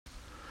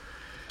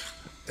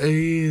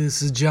Hey,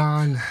 this is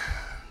John,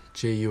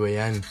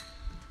 Juan,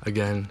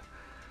 again.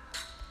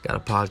 Got a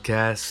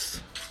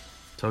podcast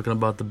talking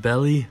about the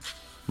belly,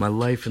 my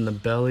life in the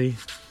belly.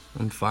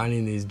 I'm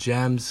finding these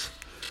gems.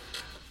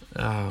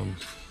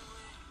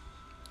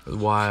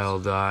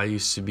 Wild. I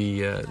used to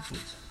be, I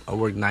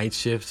worked night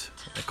shift.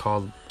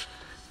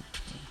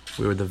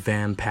 We were the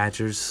Van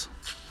Patchers,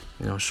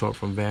 short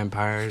from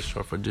vampires,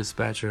 short for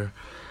dispatcher.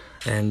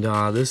 And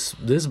this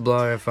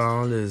blog I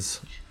found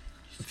is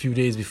a few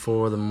days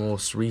before the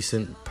most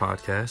recent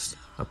podcast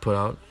I put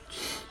out.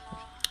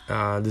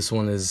 This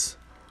one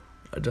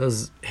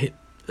does hit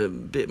a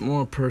bit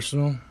more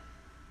personal.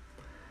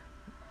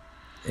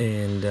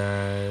 And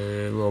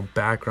a little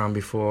background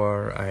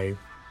before I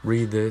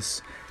read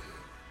this.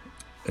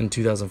 In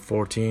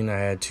 2014, I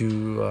had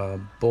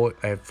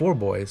I had 4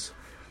 boys.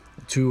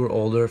 2 were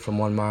older from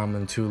one mom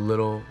and 2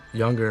 little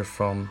younger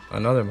from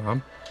another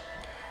mom.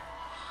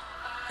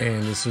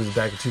 And this was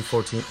back in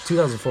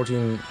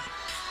 2014,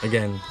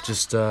 again,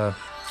 just a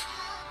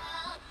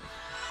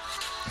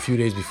few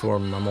days before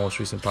my most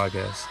recent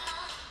podcast.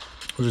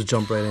 We'll just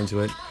jump right into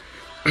it.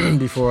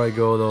 Before I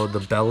go, though, the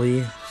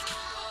belly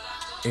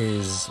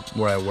is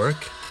where I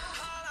work.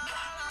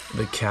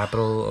 The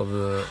capital of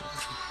the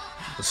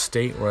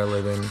state where I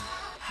live in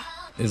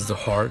is the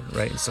heart,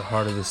 right? It's the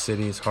heart of the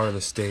city, it's the heart of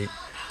the state.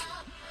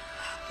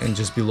 And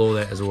just below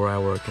that is where I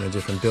work in a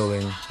different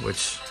building,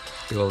 which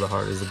below the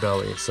heart is the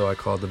belly. So I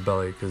call it the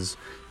belly because,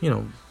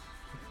 the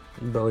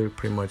belly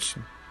pretty much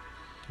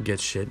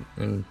gets shit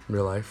in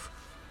real life.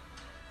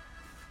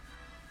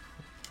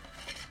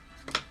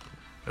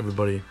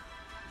 Everybody,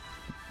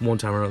 one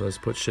time or another, has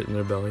put shit in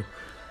their belly.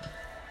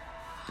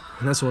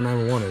 And that's what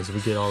 911 is.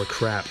 We get all the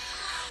crap.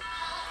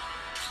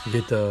 We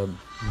get the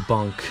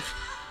bunk.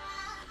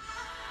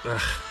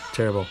 Ugh,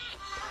 terrible.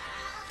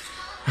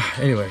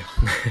 Anyway,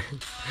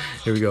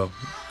 here we go.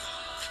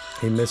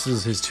 He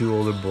misses his 2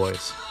 older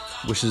boys.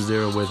 Wishes they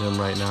were with him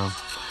right now.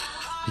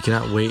 He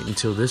cannot wait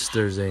until this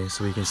Thursday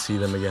so he can see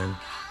them again.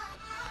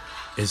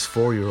 His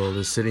 4-year-old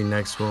is sitting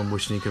next to him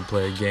wishing he could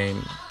play a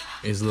game.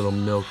 His little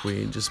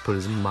milkweed just put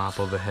his mop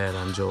of a head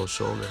on Joel's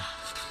shoulder.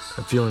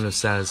 A feeling of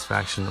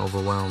satisfaction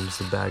overwhelms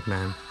the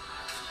bagman.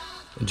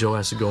 Joe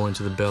has to go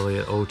into the belly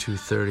at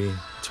 02:30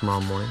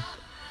 tomorrow morning.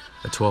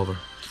 A 12er.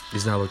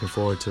 He's not looking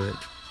forward to it.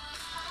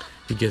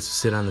 He gets to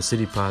sit on the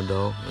city pod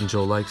though, and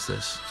Joe likes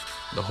this.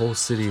 The whole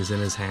city is in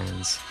his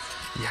hands.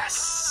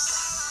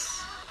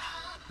 Yes!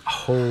 A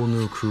whole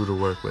new crew to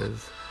work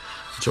with.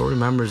 Joe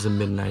remembers the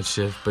midnight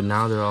shift, but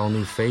now they're all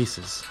new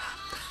faces.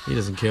 He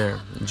doesn't care.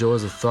 Joe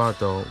has a thought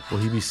though, will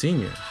he be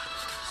senior?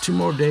 2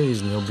 more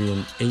days and he'll be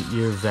an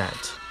 8-year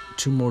vet.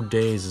 2 more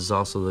days is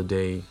also the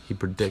day he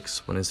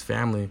predicts when his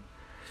family...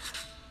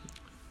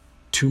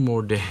 2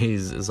 more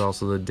days is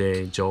also the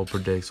day Joel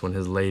predicts when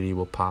his lady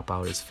will pop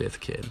out his 5th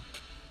kid.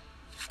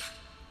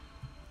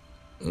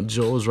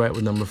 Joel is right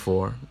with number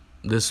 4.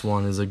 This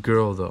one is a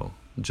girl, though,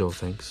 Joe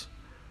thinks.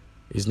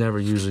 He's never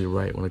usually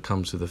right when it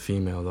comes to the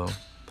female, though.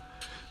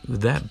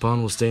 That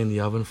bun will stay in the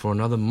oven for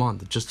another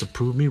month just to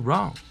prove me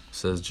wrong,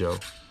 says Joe.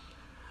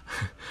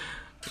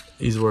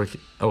 He's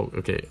working... Oh,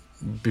 okay.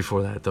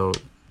 Before that, though,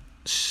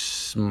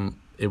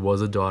 it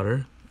was a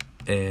daughter,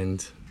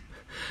 and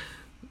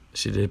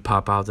she did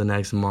pop out the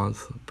next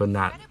month, but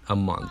not a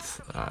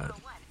month.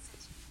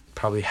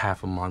 Probably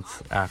half a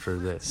month after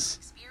this.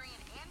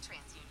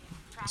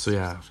 So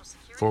yeah,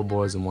 4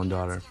 boys and 1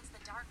 daughter.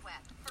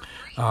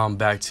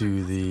 Back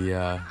to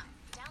the...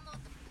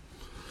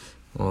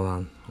 hold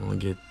on, I want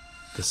to get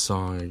the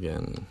song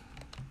again.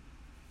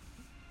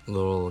 A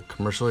little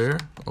commercial here?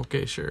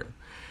 Okay, sure.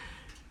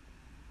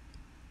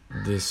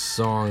 This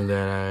song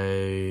that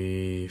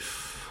I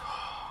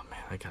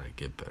gotta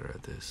get better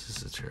at this.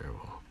 This is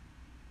terrible.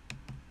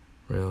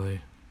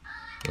 Really?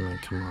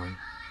 Come on.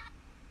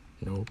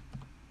 Nope.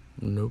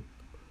 Nope.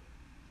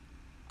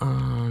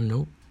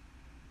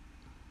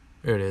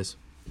 There it is.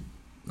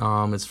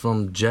 It's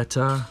from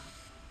Jetta.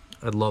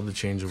 I'd love to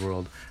change the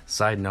world.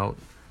 Side note.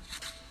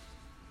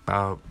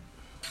 About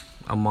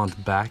a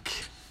month back,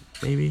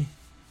 maybe.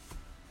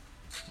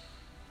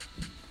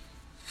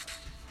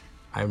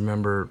 I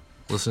remember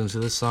listening to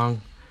this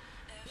song.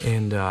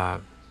 And,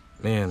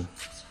 man.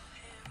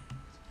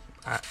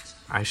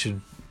 I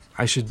should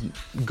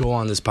go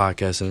on this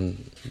podcast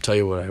and tell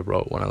you what I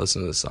wrote when I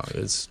listened to this song.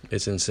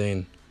 It's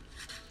insane.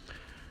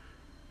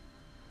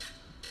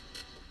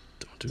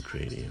 Don't do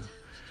Grady.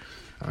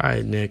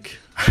 Alright, Nick.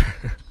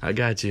 I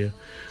got you.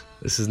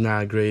 This is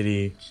not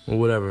Grady. Well,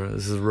 whatever.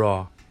 This is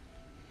raw.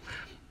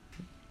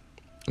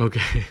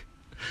 Okay.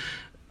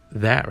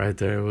 That right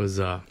there was,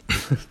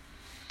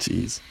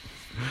 jeez.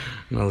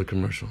 Another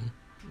commercial.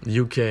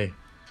 UK.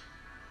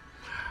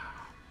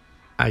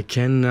 I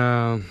can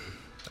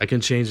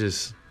change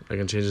this.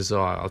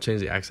 So I'll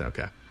change the accent.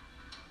 Okay.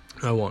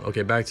 I won't.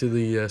 Okay, back to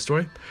the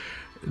story.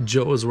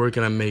 Joe is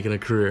working on making a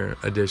career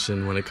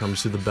addition when it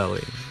comes to the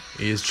belly.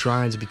 He is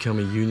trying to become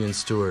a union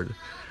steward.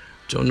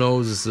 Joe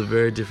knows this is a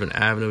very different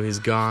avenue he's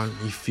gone.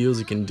 He feels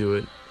he can do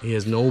it. He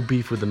has no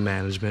beef with the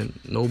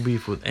management, no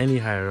beef with any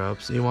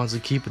higher-ups. He wants to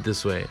keep it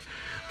this way.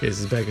 Okay, this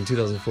is back in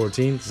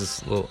 2014. This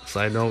is a little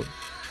side note.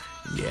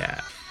 Yeah.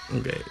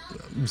 Okay.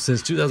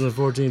 Since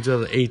 2014,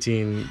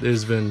 2018,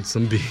 there's been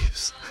some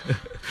beefs.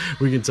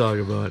 We can talk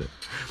about it.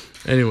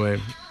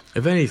 Anyway,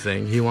 if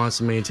anything, he wants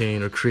to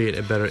maintain or create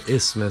a better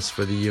isthmus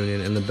for the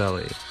Union and the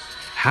belly.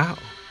 How?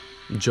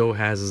 Joe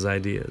has his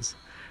ideas.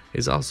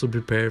 He's also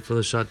prepared for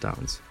the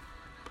shutdowns.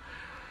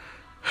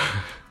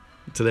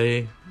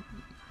 Today,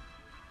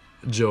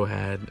 Joe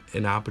had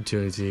the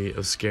opportunity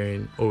of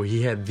scaring a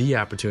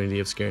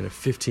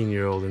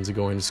 15-year-old into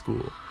going to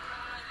school.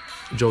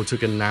 Joe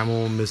took a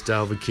 911 missed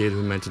dial of a kid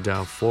who meant to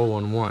dial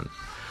 411.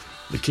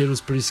 The kid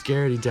was pretty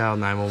scared. He dialed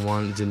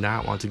 911 and did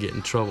not want to get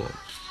in trouble.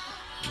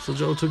 So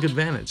Joe took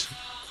advantage.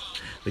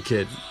 The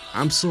kid,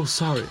 "I'm so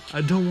sorry.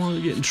 I don't want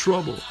to get in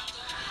trouble."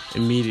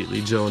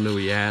 Immediately, Joe knew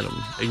he had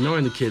him.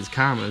 Ignoring the kid's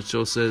comments,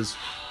 Joe says,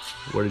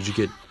 Where did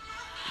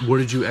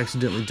you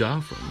accidentally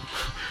dial from?"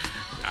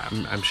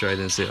 I'm sure I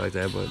didn't say it like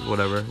that, but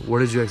whatever. "Where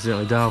did you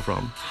accidentally dial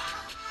from?"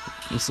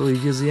 And so he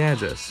gives the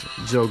address.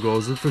 Joe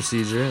goes with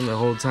procedure, and the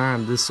whole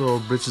time, this little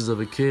britches of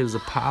a kid is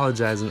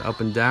apologizing up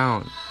and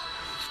down.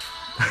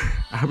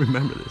 I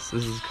remember this.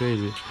 This is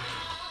crazy.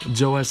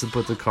 Joe has to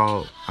put the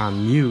call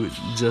on mute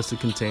just to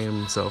contain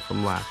himself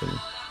from laughing.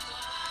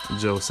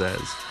 Joe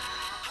says,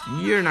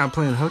 "You're not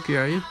playing hooky,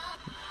 are you?"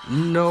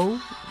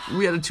 "No.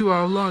 We had a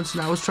 2-hour lunch,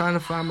 and I was trying to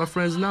find my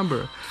friend's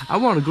number. I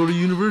want to go to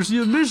University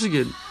of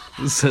Michigan,"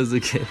 says the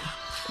kid.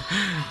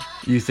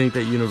 "You think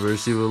that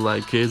university will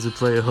like kids who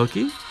play a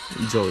hooky?"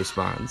 Joe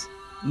responds.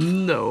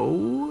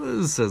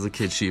 "No," says the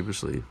kid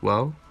sheepishly.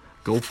 "Well,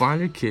 go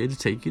find your kid to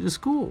take you to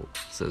school,"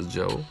 says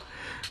Joe.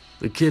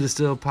 The kid is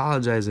still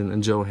apologizing,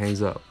 and Joe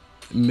hangs up.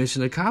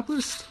 Mission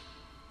accomplished?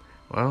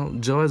 Well,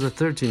 Joe has a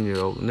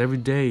 13-year-old, and every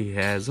day he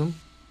has him,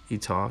 he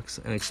talks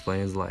and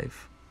explains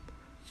life.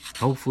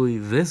 Hopefully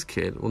this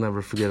kid will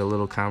never forget a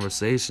little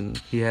conversation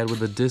he had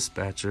with a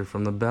dispatcher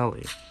from the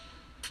belly.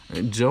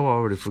 And Joe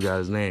already forgot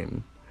his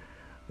name.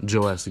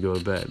 Joe has to go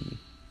to bed.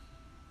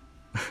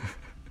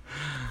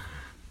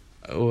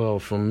 Well,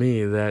 for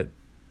me, that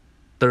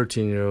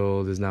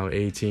 13-year-old is now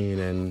 18,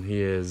 and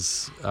he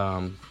has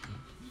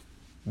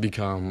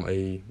become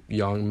a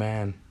young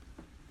man.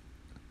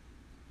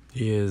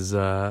 He is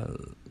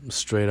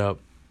straight up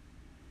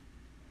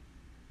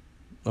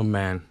a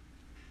man.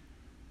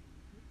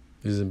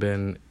 He's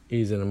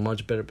in a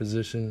much better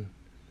position.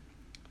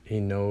 He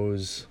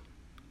knows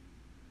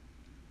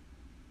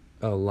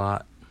a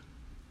lot,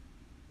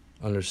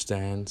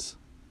 understands.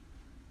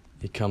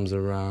 He comes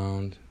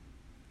around.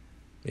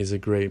 He's a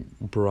great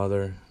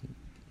brother,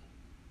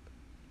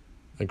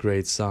 a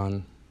great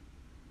son.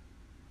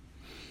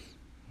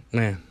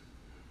 Man,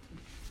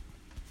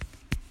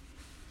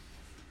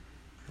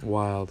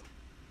 wild.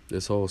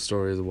 This whole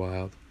story is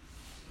wild.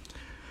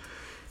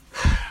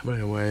 But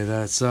anyway,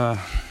 that's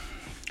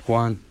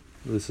Juan.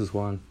 This is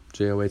Juan,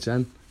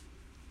 John.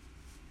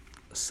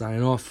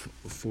 Signing off,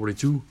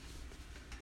 42.